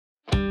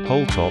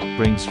Holtop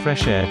brings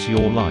fresh air to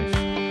your life.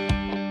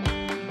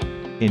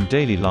 In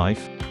daily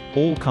life,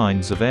 all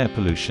kinds of air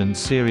pollution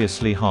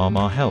seriously harm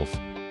our health,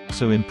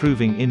 so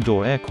improving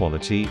indoor air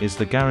quality is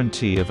the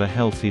guarantee of a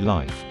healthy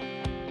life.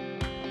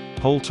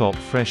 Holtop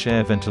fresh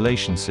air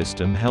ventilation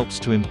system helps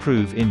to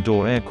improve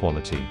indoor air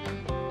quality.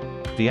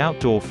 The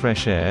outdoor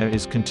fresh air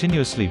is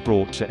continuously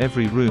brought to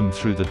every room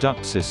through the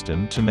duct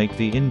system to make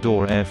the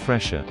indoor air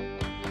fresher.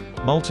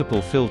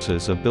 Multiple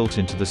filters are built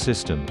into the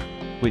system,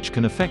 which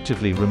can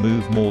effectively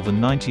remove more than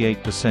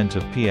 98%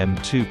 of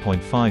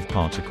PM2.5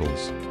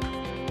 particles.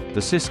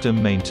 The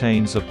system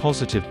maintains a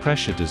positive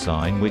pressure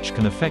design which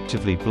can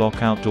effectively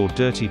block outdoor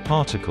dirty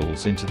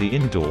particles into the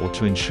indoor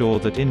to ensure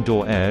that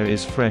indoor air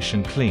is fresh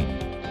and clean.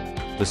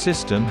 The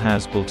system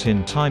has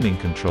built-in timing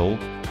control,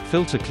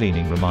 filter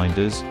cleaning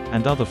reminders,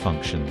 and other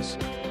functions.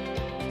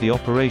 The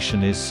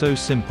operation is so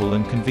simple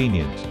and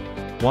convenient.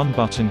 One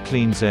button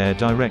cleans air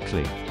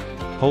directly.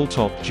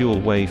 Holtop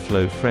dual-way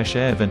flow fresh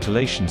air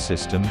ventilation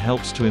system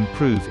helps to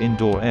improve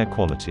indoor air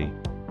quality.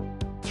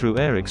 Through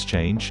air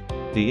exchange,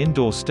 the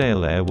indoor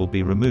stale air will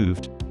be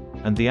removed,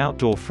 and the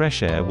outdoor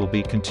fresh air will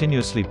be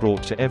continuously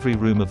brought to every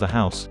room of the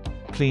house,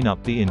 clean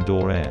up the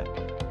indoor air.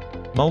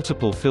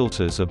 Multiple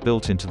filters are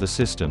built into the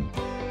system,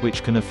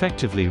 which can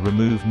effectively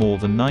remove more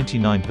than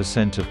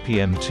 99% of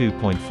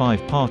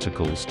PM2.5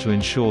 particles to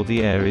ensure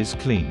the air is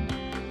clean.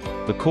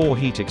 The core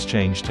heat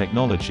exchange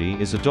technology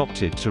is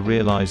adopted to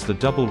realize the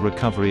double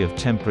recovery of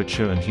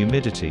temperature and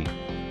humidity,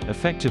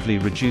 effectively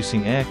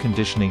reducing air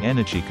conditioning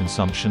energy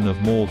consumption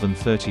of more than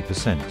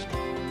 30%.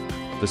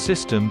 The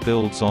system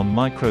builds on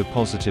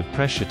micro-positive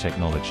pressure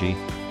technology,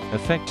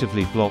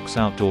 effectively blocks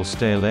outdoor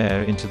stale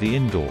air into the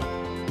indoor,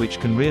 which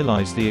can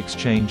realize the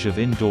exchange of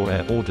indoor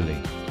air orderly.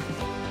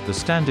 The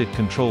standard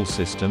control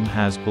system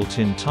has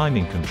built-in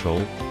timing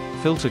control,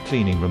 filter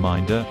cleaning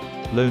reminder,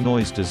 low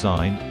noise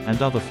design,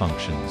 and other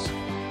functions.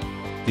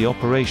 The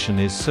operation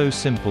is so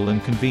simple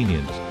and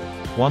convenient.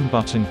 One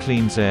button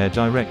cleans air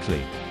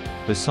directly.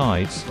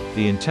 Besides,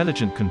 the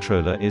intelligent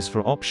controller is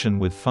for option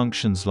with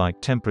functions like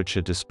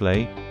temperature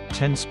display,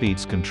 10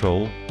 speeds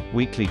control,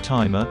 weekly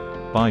timer,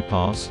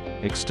 bypass,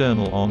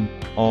 external on,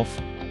 off,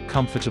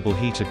 comfortable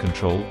heater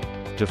control,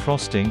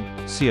 defrosting,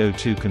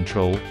 CO2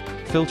 control,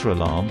 filter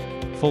alarm,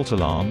 fault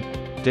alarm,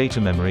 data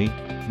memory,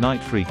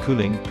 night-free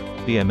cooling,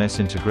 BMS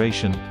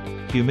integration,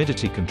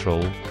 humidity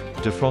control,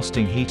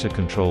 defrosting heater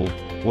control,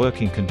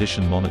 working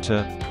condition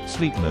monitor,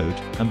 sleep mode,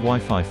 and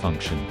Wi-Fi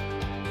function.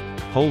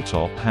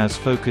 Holtop has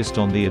focused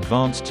on the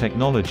advanced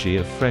technology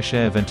of fresh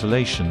air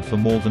ventilation for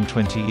more than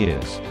 20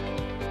 years.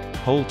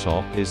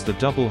 Holtop is the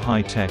double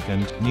high-tech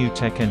and new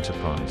tech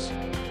enterprise.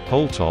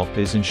 Holtop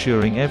is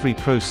ensuring every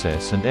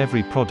process and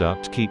every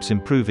product keeps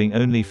improving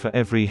only for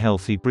every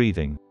healthy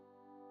breathing.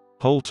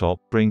 Holtop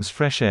brings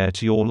fresh air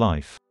to your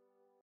life.